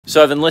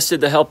So I've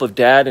enlisted the help of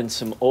Dad and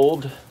some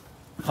old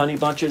honey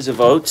bunches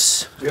of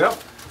oats. Yep,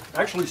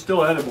 actually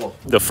still edible.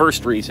 The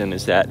first reason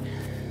is that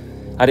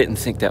I didn't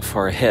think that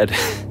far ahead.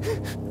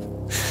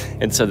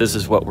 And so this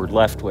is what we're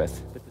left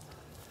with.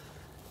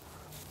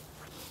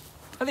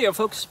 Hi there,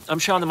 folks. I'm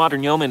Sean the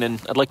Modern Yeoman, and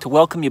I'd like to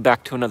welcome you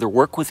back to another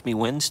Work With Me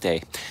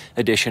Wednesday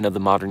edition of the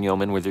Modern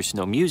Yeoman, where there's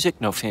no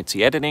music, no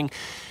fancy editing.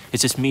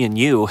 It's just me and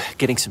you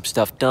getting some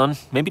stuff done,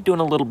 maybe doing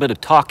a little bit of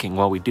talking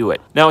while we do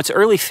it. Now, it's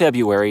early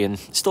February and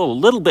still a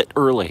little bit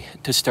early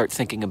to start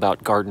thinking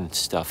about garden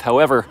stuff.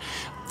 However,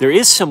 there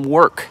is some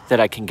work that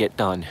I can get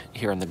done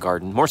here in the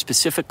garden. More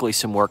specifically,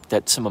 some work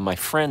that some of my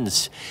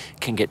friends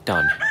can get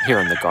done here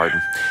in the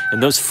garden.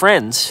 And those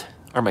friends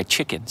are my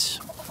chickens.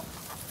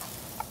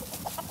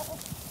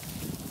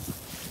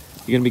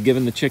 You gonna be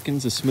giving the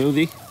chickens a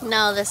smoothie?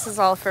 No, this is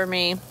all for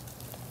me.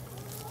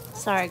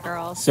 Sorry,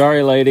 girls.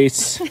 Sorry,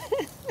 ladies.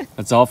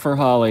 That's all for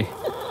Holly.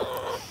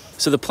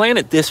 So the plan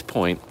at this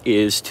point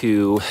is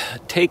to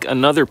take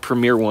another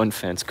Premier 1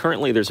 fence.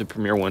 Currently, there's a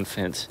Premier 1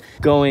 fence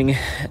going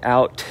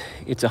out.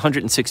 It's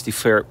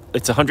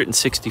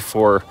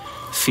 164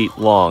 feet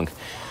long.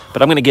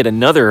 But I'm going to get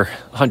another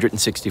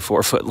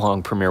 164-foot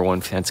long Premier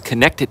 1 fence,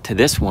 connect it to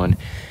this one,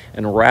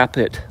 and wrap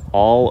it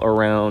all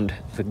around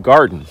the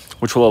garden,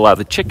 which will allow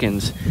the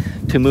chickens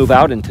to move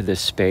out into this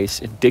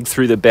space and dig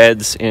through the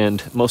beds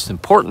and, most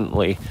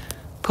importantly,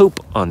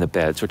 poop on the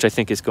beds, which I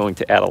think is going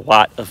to add a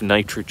lot of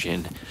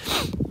nitrogen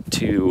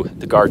to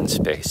the garden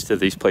space, to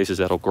these places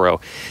that'll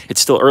grow. It's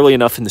still early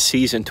enough in the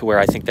season to where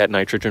I think that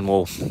nitrogen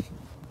will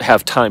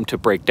have time to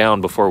break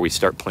down before we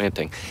start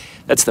planting.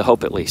 That's the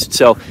hope, at least.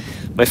 So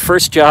my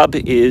first job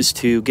is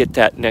to get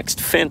that next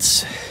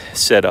fence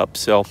set up.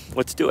 So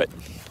let's do it.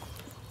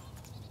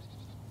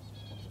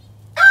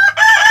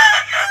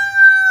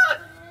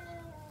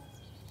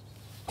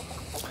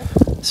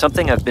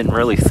 Something I've been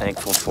really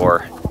thankful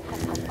for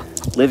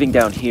living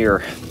down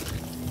here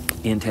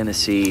in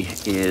Tennessee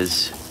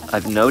is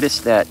I've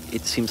noticed that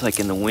it seems like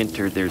in the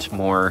winter there's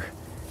more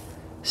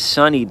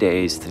sunny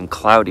days than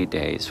cloudy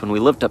days. When we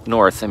lived up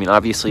north, I mean,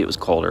 obviously it was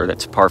colder.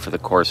 That's par for the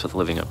course with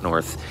living up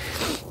north.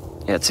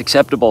 Yeah, it's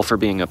acceptable for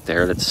being up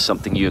there. That's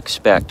something you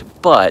expect.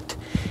 But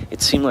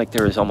it seemed like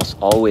there was almost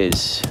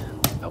always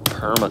a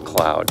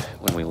perma-cloud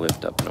when we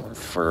lived up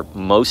north. For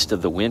most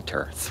of the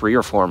winter, 3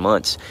 or 4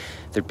 months,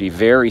 there'd be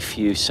very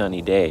few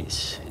sunny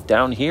days.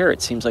 Down here,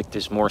 it seems like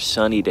there's more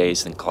sunny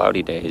days than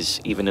cloudy days,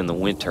 even in the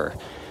winter.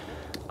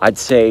 I'd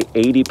say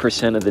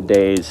 80% of the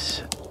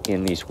days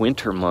in these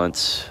winter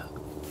months,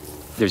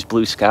 there's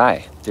blue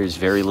sky. There's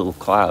very little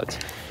clouds.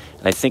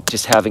 And I think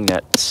just having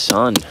that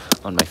sun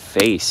on my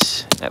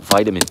face, that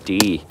vitamin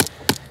D,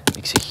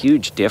 makes a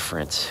huge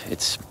difference.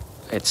 It's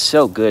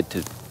so good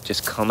to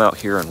just come out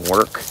here and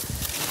work.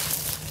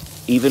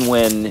 Even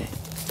when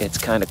it's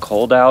kind of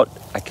cold out,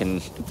 I can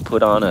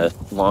put on a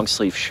long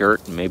sleeve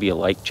shirt and maybe a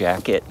light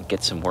jacket and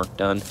get some work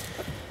done.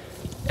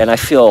 And I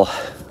feel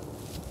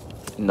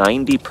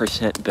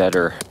 90%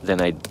 better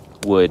than I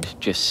would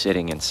just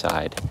sitting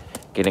inside,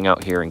 getting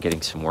out here and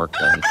getting some work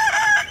done.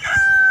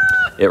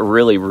 It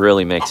really,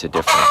 really makes a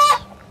difference.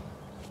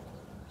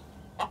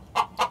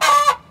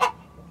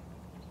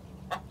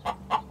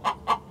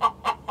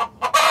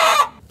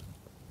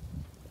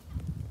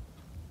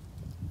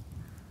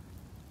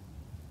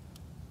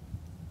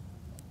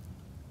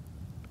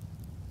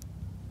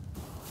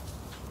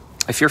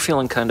 If you're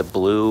feeling kind of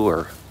blue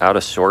or out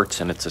of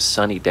sorts and it's a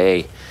sunny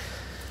day,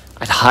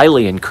 I'd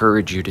highly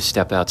encourage you to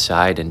step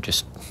outside and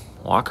just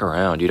walk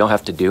around. You don't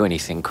have to do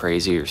anything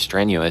crazy or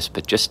strenuous,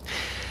 but just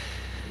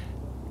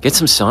get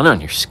some sun on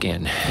your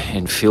skin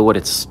and feel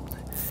its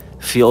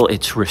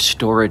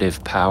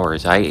restorative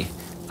powers. I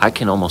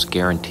can almost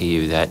guarantee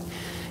you that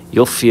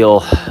you'll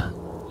feel,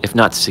 if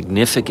not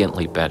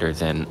significantly better,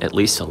 then at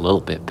least a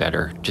little bit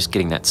better, just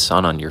getting that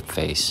sun on your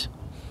face.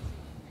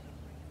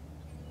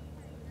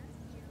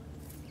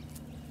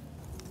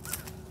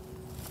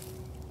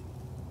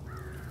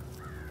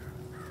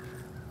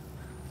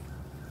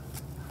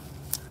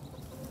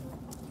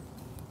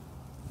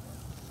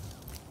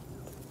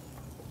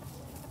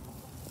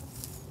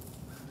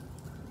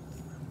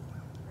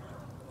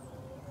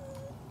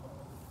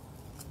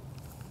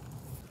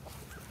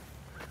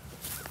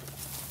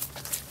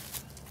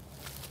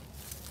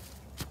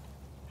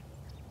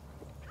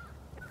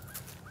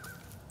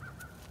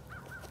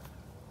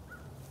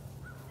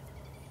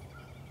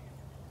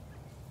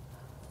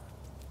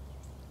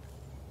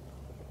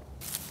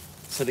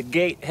 So the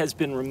gate has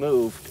been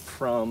removed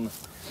from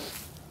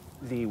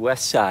the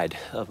west side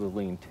of the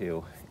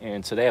lean-to,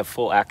 and so they have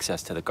full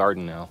access to the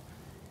garden now.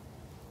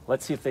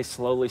 Let's see if they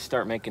slowly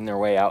start making their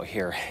way out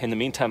here. In the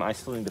meantime, I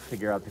still need to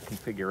figure out the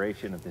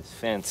configuration of this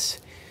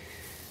fence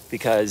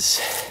because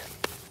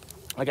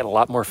I got a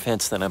lot more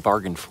fence than I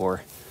bargained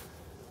for.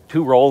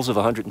 2 rolls of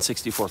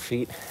 164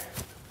 feet.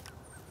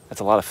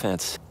 That's a lot of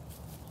fence.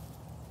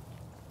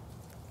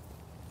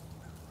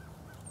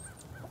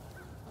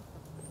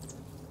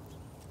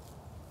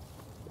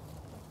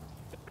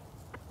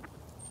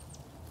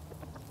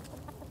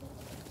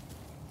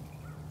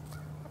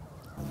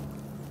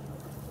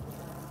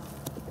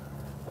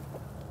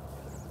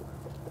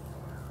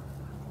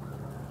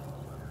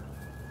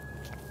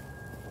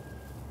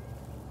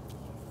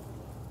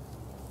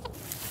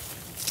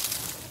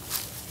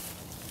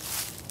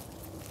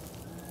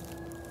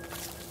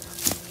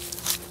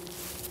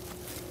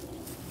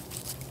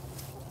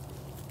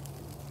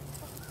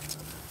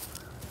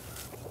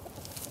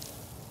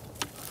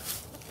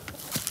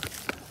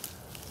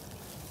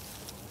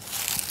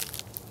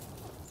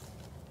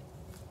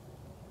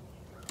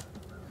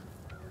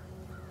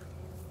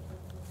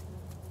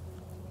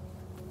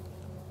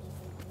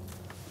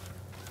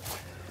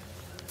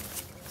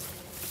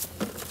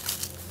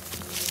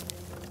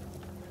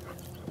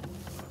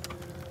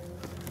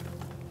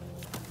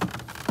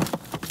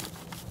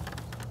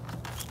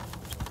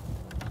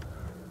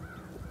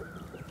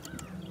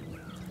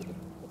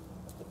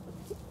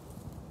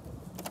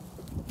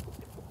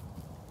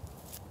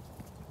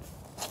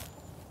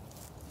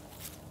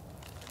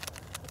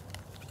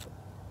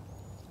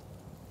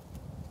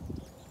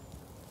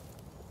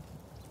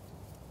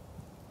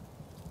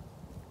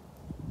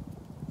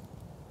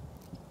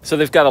 So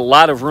they've got a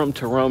lot of room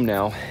to roam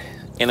now.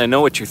 And I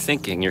know what you're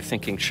thinking. You're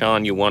thinking,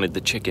 Sean, you wanted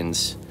the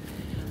chickens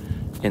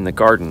in the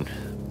garden.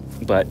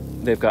 But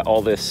they've got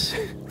all this,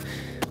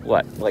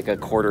 what, like a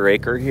quarter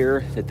acre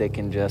here that they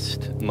can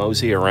just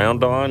mosey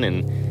around on.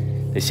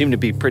 And they seem to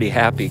be pretty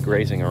happy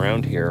grazing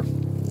around here.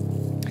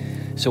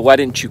 So why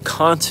didn't you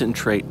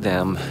concentrate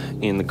them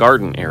in the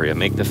garden area,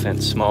 make the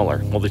fence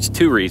smaller? Well, there's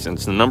two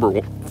reasons.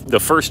 The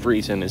first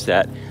reason is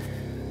that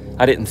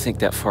I didn't think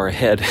that far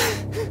ahead.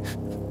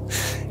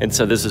 And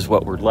so this is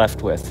what we're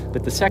left with.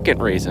 But the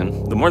second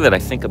reason, the more that I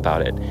think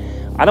about it,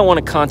 I don't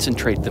want to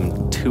concentrate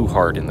them too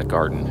hard in the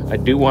garden. I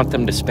do want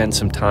them to spend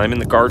some time in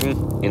the garden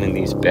and in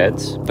these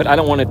beds, but I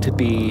don't want it to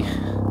be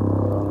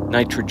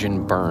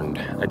nitrogen burned.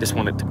 I just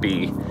want it to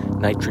be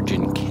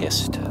nitrogen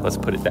kissed. Let's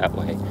put it that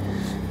way.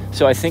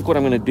 So I think what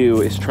I'm going to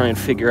do is try and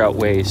figure out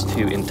ways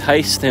to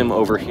entice them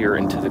over here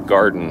into the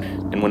garden.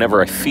 And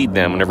whenever I feed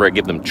them, whenever I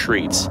give them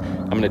treats,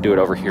 I'm going to do it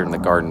over here in the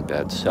garden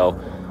bed. So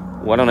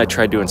why don't I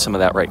try doing some of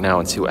that right now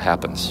and see what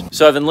happens.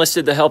 So I've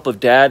enlisted the help of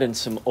Dad and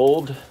some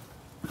old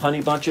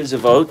honey bunches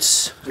of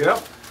oats.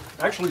 Yep.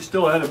 Actually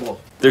still edible.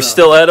 They're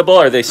still edible?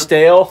 Are they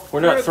stale?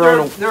 We're not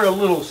throwing them. They're a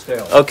little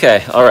stale.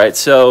 Okay, all right.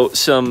 So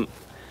some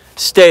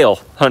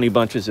stale honey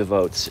bunches of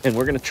oats. And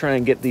we're going to try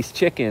and get these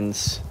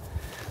chickens.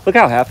 Look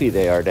how happy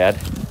they are, Dad.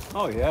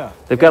 Oh, yeah.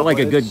 They've got like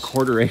a good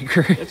quarter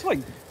acre. It's like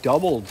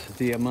doubled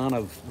the amount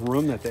of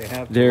room that they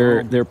have.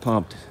 They're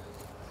pumped.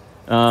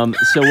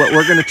 So what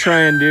we're going to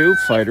try and do,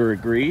 Fighter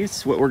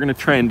agrees, what we're going to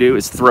try and do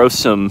is throw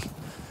some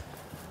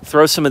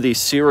of these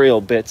cereal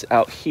bits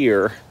out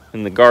here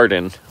in the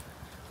garden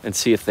and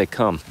see if they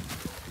come.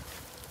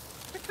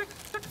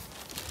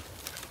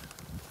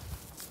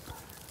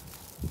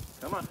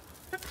 Come on.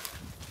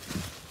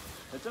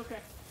 It's okay.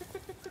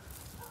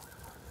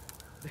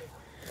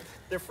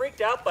 They're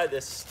freaked out by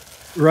this.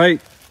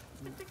 Right.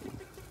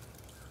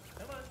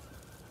 Come on.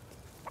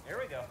 There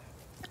we go.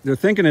 They're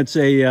thinking it's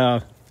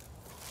a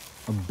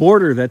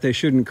border that they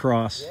shouldn't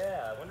cross.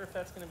 Yeah, I wonder if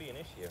that's going to be an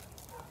issue.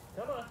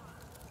 Come on.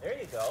 There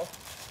you go.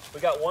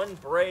 We got one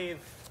brave.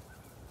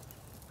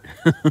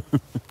 Come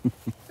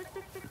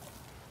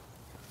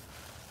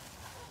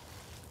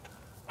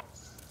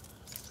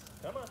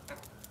on.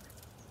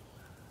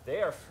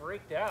 They are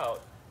freaked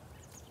out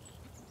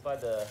by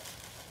the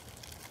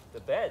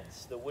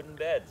beds, the wooden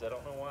beds. I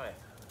don't know why.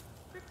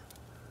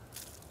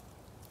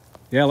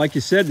 Yeah, like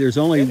you said, there's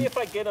only Maybe if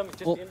I get them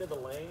just into the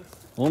lanes.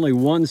 only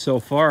one so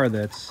far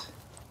that's...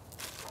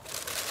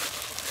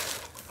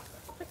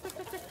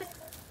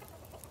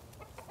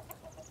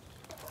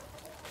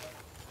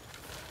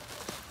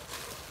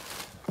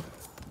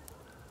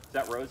 Is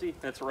that Rosie?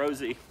 That's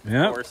Rosie,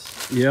 Yeah. of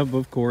course. Yep,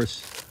 of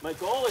course. My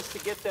goal is to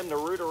get them to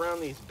root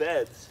around these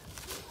beds.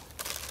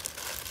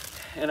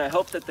 And I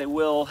hope that they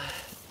will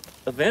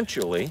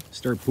eventually.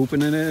 Start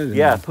pooping in it?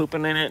 Yeah,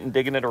 pooping in it and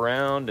digging it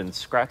around and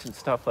scratching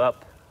stuff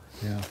up.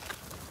 Yeah.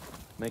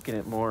 Making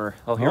it more...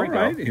 Oh, here we go.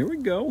 All right, here we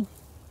go.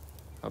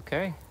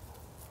 Okay.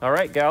 All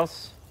right,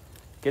 gals.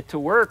 Get to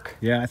work.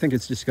 Yeah, I think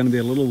it's just going to be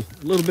a little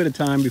bit of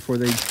time before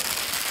they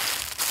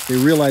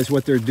realize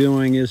what they're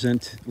doing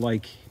isn't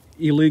like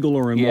illegal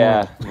or immoral.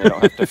 Yeah, they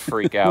don't have to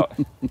freak out.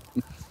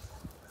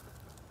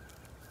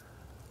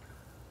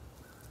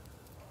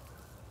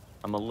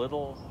 I'm a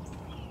little...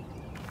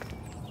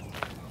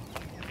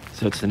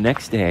 So it's the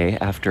next day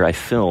after I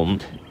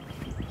filmed,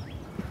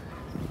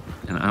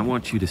 and I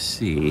want you to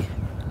see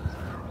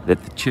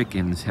that the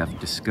chickens have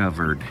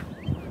discovered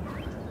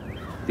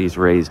these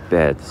raised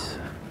beds,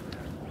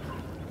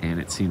 and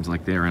it seems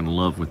like they're in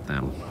love with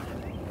them.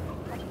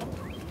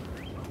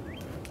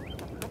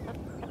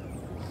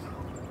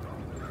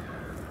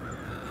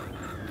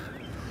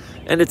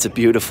 And it's a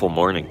beautiful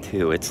morning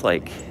too. It's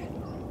like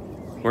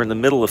we're in the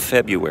middle of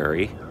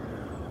February,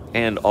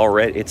 and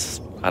already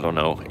it's, I don't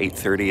know,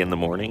 8:30 in the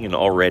morning, and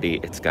already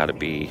it's got to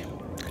be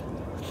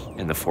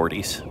in the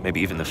 40s,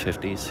 maybe even the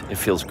 50s. It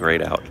feels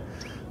great out.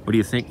 What do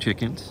you think,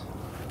 chickens?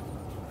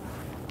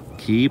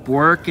 Keep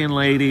working,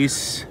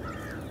 ladies.